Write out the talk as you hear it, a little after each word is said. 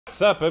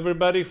What's up,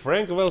 everybody?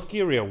 Frank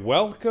Valkyria.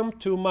 Welcome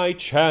to my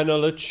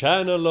channel, a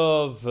channel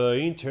of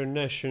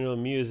international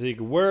music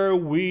where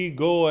we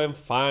go and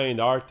find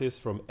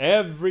artists from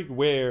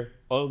everywhere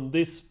on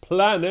this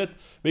planet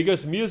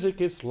because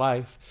music is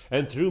life,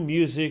 and through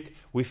music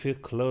we feel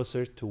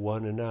closer to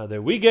one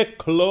another. We get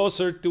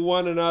closer to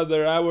one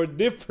another, our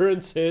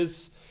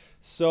differences.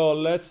 So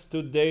let's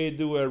today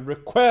do a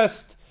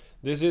request.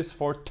 This is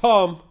for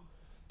Tom.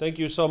 Thank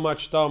you so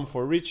much, Tom,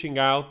 for reaching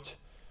out.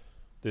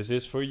 This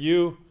is for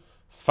you.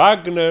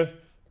 Fagner,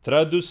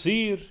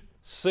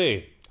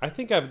 Traduzir-se. I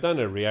think I've done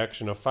a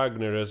reaction of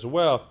Fagner as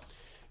well.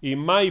 In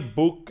my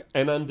book,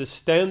 An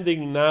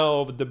Understanding Now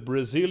of the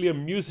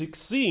Brazilian Music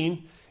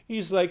Scene,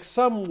 is like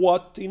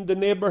somewhat in the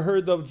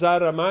neighborhood of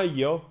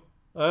Zaramayo.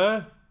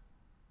 I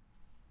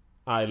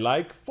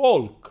like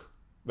folk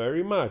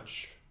very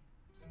much.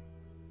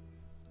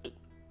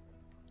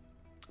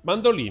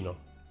 Mandolino.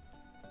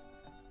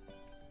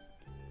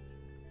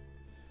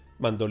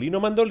 Mandolino,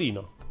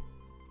 mandolino.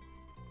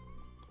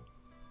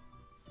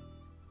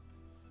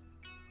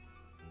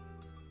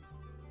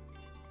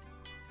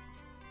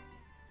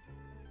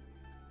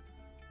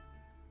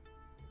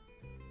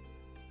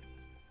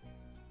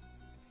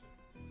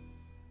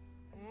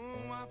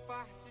 Uma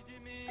parte de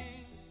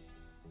mim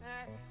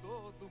é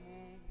todo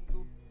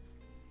mundo,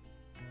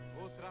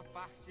 outra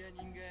parte é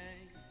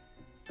ninguém,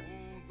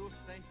 fundo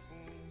sem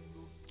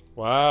fundo.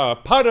 Wow, a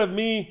part of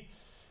me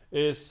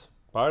is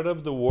part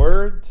of the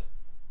word,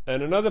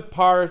 and another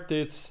part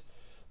is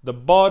the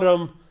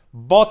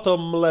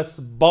bottomless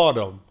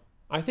bottom.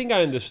 I think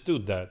I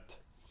understood that.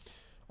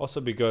 Also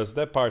because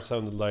that part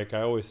sounded like,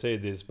 I always say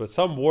this, but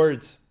some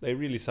words, they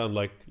really sound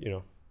like, you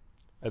know,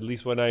 at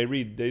least when I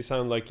read, they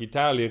sound like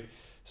Italian.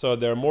 So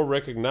they're more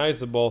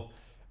recognizable,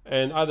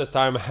 and other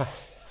time I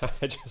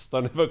just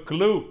don't have a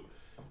clue.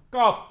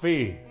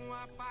 Coffee.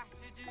 Uma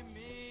parte de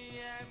mim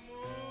é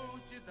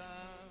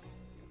multidão,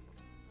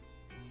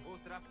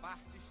 outra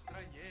parte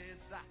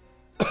estranheza,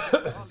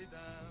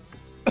 solidão.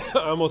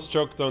 I almost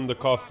choked on the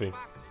coffee.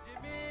 Parte de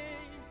mim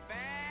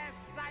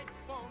peça e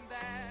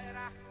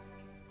pondera,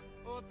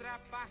 outra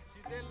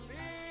parte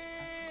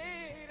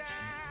delira.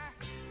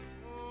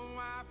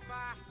 Uma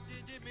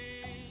parte de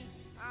mim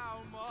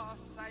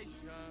almoça e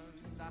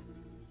janta,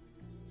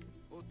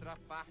 outra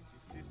parte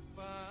se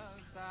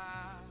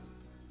espanta.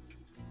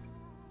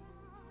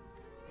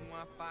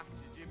 Uma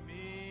parte de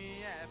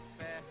mim é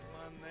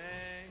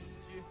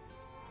permanente,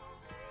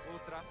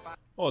 outra parte.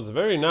 Oh, it's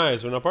very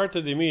nice. Una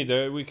parte di me,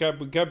 we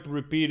kept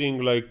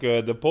repeating like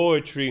the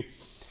poetry.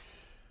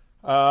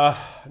 It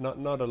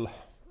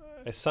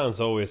sounds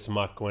always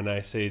smack when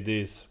I say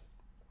this.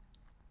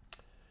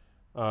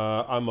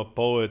 I'm a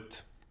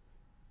poet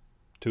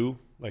too.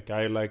 Like,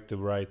 I like to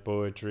write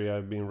poetry.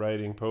 I've been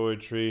writing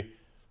poetry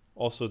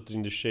also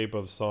in the shape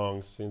of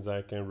songs since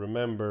I can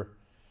remember.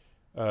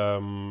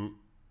 And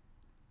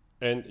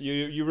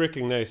you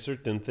recognize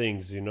certain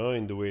things, you know,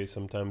 in the way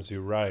sometimes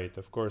you write.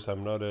 Of course,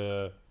 I'm not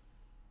a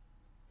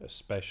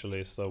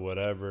specialist or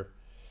whatever.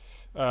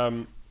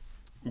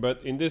 But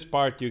in this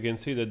part, you can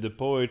see that the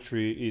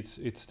poetry,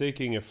 it's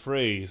taking a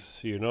phrase,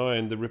 you know,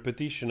 and the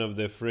repetition of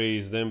the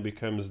phrase then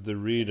becomes the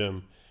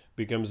rhythm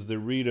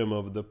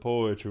of the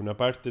poetry. Una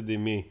parte di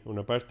me,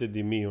 una parte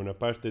di me, una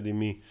parte di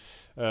me,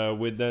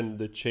 with then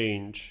the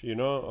change, you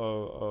know,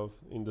 of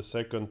in the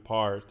second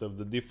part of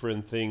the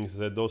different things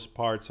that those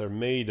parts are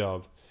made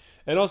of.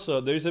 And also,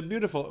 there's a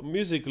beautiful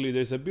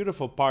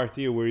part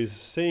here where he's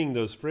saying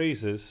those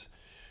phrases,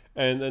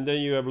 and then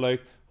you have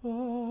like,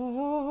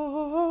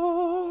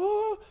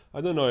 I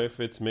don't know if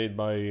it's made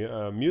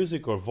by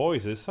music or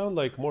voices. Sound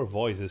like more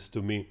voices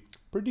to me.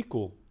 Pretty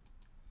cool.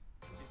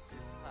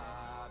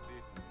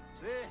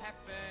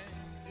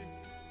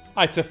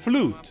 Ah, it's a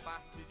flute. Uma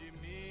parte de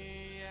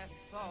mim é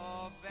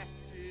só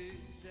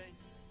vertigem,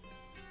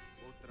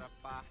 outra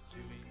parte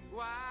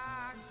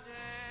linguagem.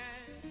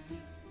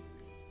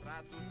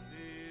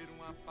 Traduzir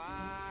uma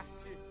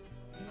parte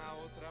na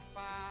outra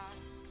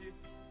parte,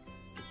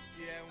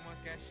 que é uma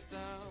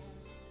questão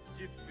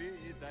de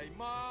vida e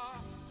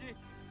morte.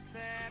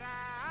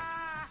 Será?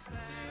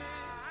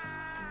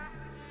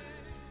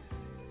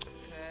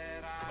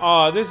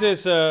 Oh, this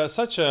is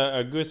such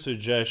a good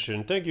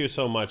suggestion. Thank you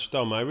so much,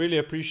 Tom. I really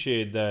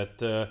appreciate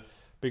that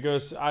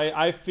because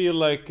I feel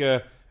like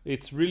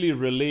it's really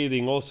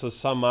relating also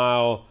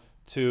somehow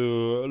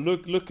to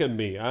look at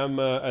me. I'm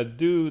a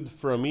dude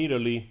from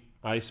Italy.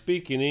 I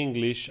speak in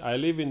English. I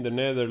live in the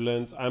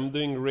Netherlands. I'm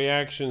doing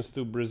reactions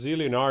to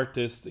Brazilian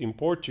artists in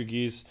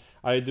Portuguese.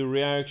 I do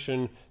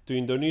reaction to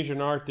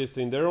Indonesian artists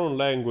in their own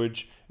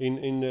language,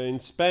 in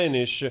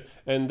Spanish,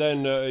 and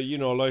then you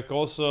know, like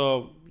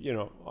also, you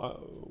know,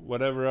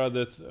 whatever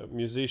other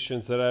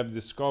musicians that I've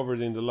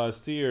discovered in the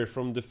last year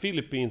from the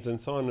Philippines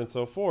and so on and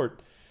so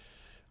forth.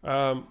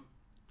 And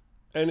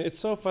it's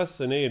so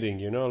fascinating,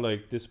 you know,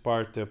 like this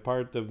part, a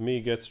part of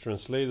me gets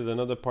translated,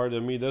 another part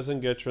of me doesn't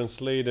get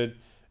translated,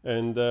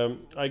 and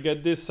I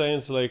get this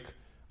sense like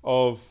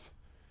of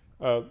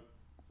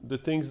the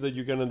things that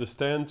you can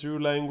understand through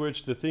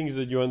language, the things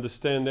that you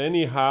understand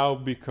anyhow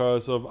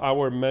because of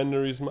our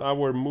mannerism,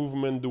 our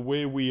movement, the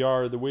way we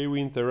are, the way we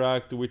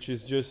interact, which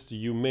is just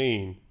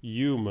humane,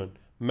 human,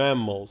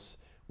 mammals.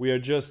 We are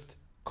just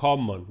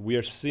common, we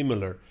are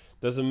similar.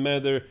 Doesn't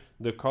matter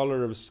the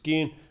color of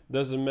skin,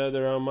 doesn't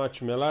matter how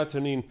much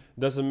melatonin,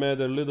 doesn't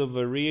matter little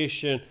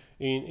variation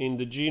in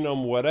the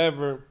genome,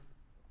 whatever.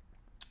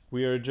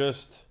 We are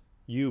just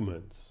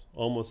humans,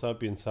 Homo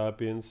sapiens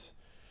sapiens.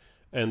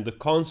 And the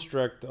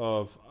construct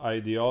of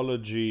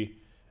ideology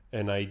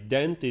and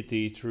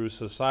identity through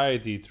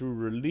society, through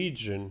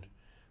religion,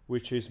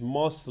 which is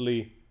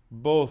mostly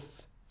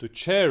both to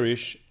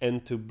cherish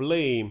and to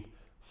blame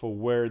for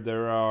where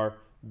there are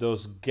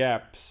those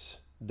gaps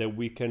that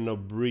we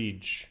cannot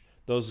bridge,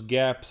 those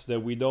gaps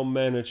that we don't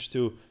manage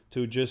to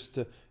just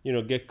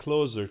get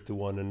closer to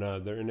one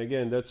another. And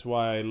again, that's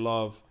why I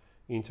love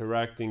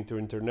interacting to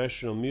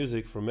international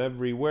music from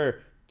everywhere,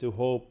 to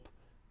hope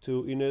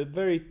to, in a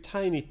very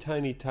tiny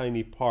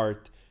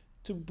part,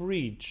 to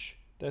bridge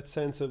that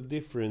sense of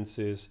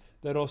differences,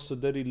 that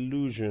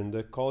illusion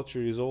that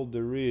culture is all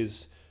there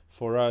is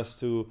for us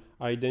to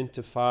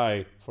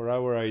identify, for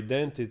our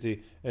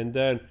identity. And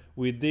then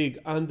we dig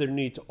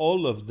underneath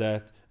all of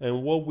that,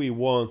 and what we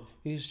want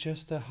is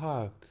just a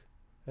hug.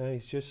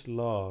 It's just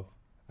love,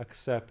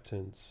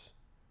 acceptance.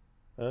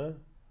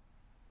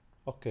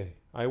 Okay,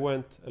 I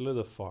went a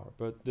little far,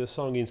 but the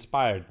song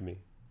inspired me.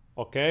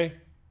 Okay?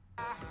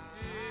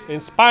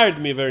 Inspired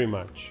me very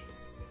much.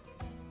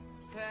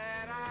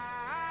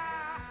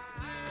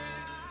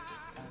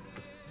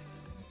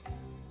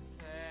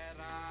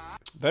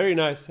 Very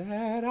nice.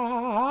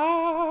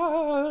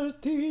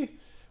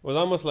 Was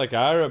almost like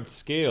Arab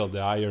scale,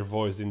 the higher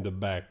voice in the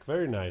back.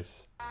 Very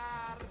nice.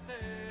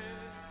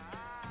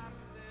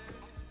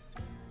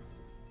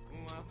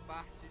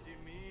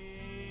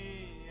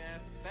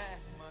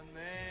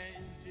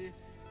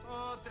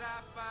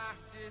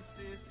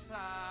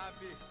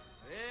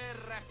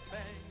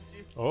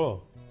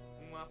 Oh,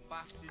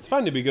 it's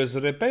funny because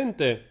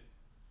repent,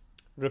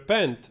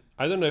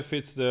 I don't know if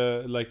it's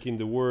the, like in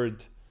the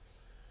word,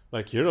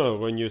 like,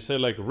 when you say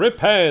like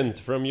repent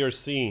from your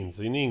sins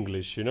in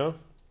English,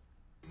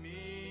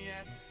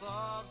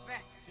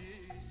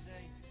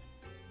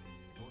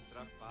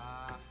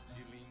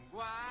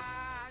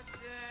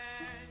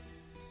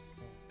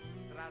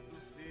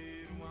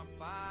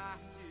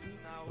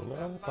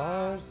 Uma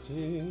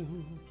parte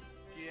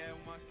que é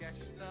uma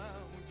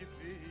questão de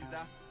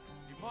vida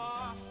e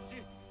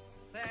morte.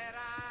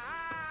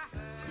 Será?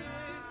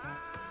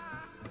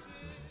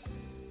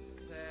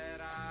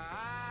 Será?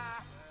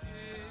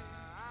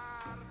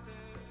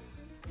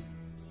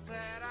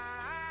 Será?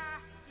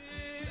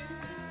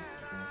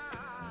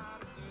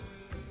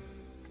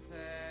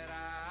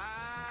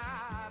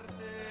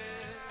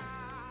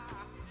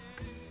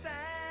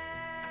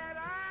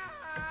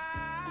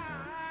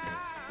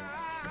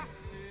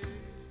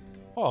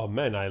 Oh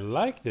man, I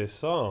like this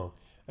song.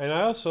 And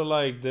I also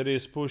like that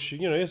he's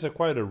pushing, he has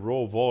quite a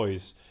raw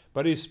voice,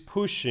 but he's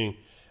pushing,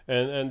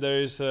 and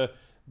there is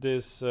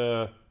this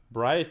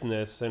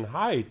brightness and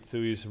height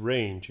to his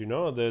range,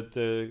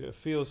 that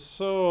feels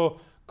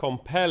so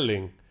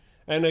compelling.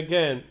 And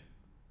again,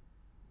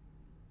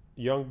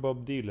 young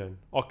Bob Dylan.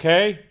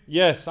 Okay?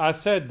 Yes, I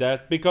said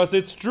that because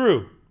it's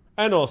true.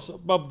 And also,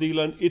 Bob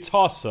Dylan, it's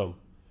awesome.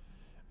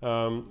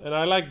 And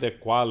I like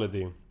that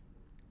quality.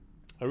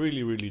 I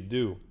really, really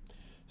do.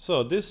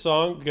 So this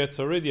song gets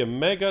already a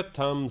mega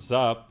thumbs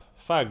up.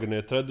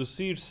 Fagner,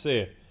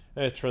 Traduzir-se.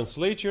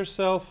 Translate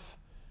yourself.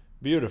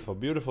 Beautiful,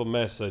 beautiful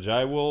message.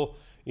 I will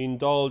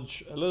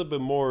indulge a little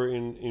bit more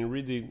in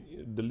reading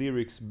the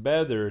lyrics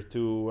better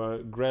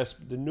to grasp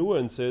the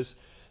nuances.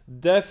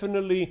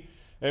 Definitely,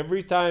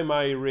 every time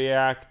I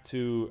react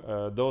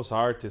to those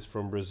artists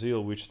from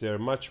Brazil, which they're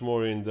much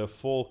more in the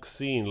folk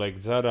scene, like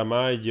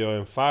Zaramayo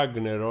and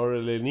Fagner or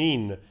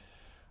Lenin,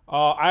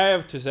 I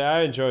have to say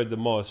I enjoyed the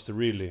most,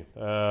 really.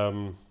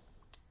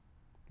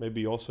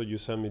 Maybe also you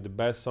send me the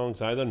best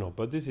songs, I don't know.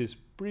 But this is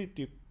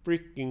pretty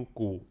freaking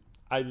cool.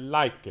 I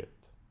like it.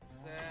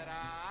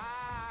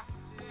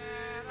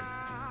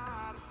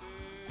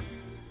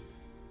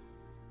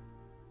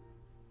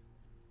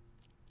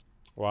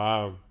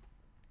 Wow.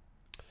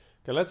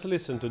 Okay, let's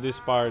listen to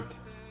this part.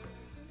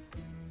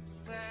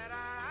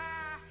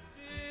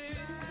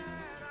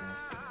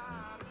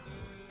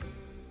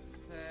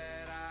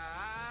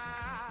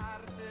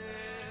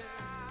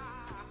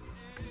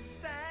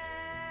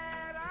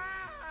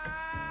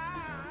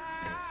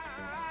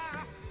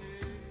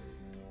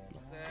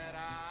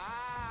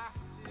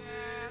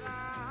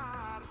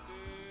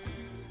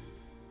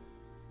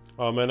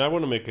 Oh man, I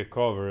want to make a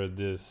cover of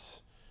this.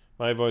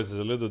 My voice is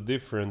a little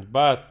different,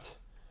 but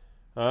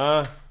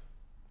I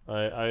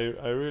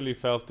really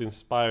felt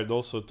inspired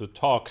also to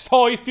talk.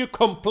 So if you're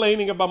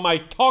complaining about my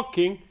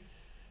talking,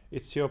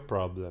 it's your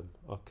problem,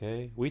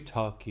 okay? We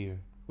talk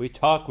here. We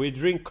talk, we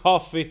drink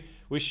coffee,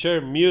 we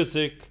share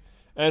music.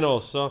 And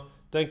also,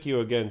 thank you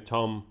again,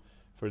 Tom,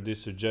 for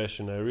this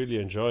suggestion. I really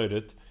enjoyed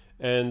it.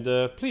 And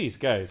please,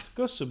 guys,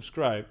 go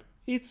subscribe.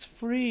 It's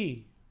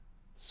free.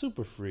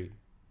 Super free.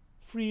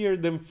 Freer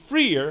than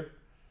freer.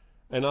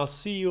 And I'll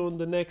see you on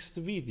the next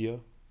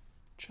video.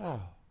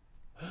 Ciao.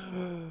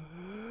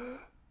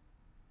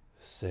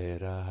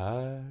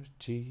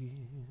 Serahati.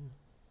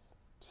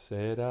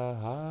 Serahati.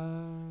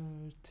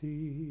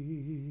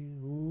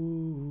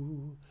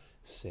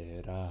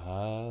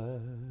 Serahati.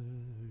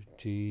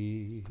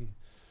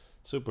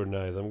 Super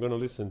nice. I'm gonna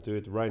listen to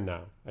it right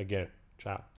now. Again. Ciao.